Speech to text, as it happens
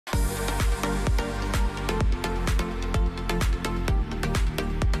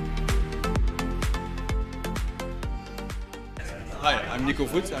Hi, I'm Nico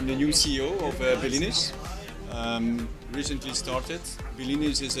Voet. I'm the new CEO of Belinus. Recently started.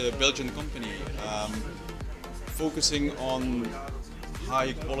 Belinus is a Belgian company focusing on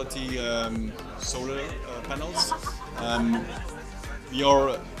high quality solar panels. We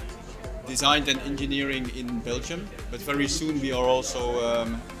are designed and engineering in Belgium, but very soon we are also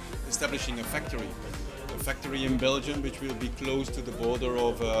establishing a factory in Belgium, which will be close to the border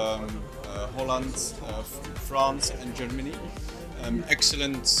of Holland, France and Germany.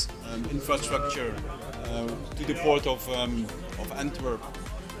 Excellent infrastructure to the port of Antwerp,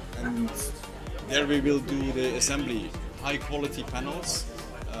 and there we will do the assembly. High quality panels,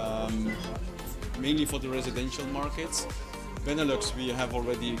 mainly for the residential markets. Benelux, we have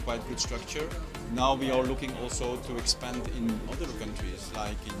already quite good structure. Now we are looking also to expand in other countries,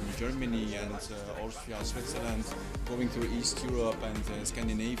 like in Germany and Austria, Switzerland, going to East Europe and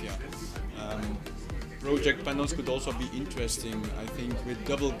Scandinavia. Project panels could also be interesting, I think, with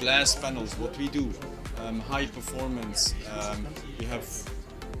double glass panels. What we do, high performance, we have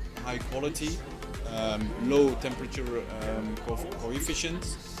high quality, low temperature coefficient,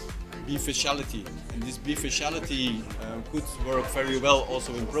 bifaciality, and this bifaciality could work very well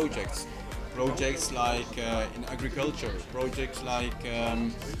also in projects like in agriculture, projects like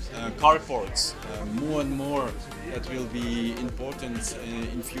carports. More and more that will be important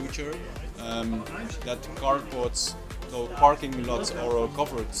in future, that carports, so parking lots are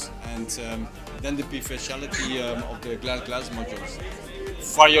covered, and then the bifaciality of the glass modules.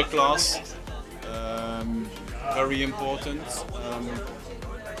 Fire glass, very important.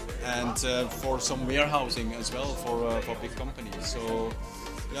 And for some warehousing as well for big companies. So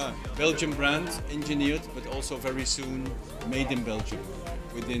yeah, Belgian brand, engineered, but also very soon made in Belgium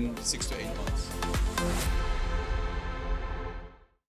within 6 to 8 months.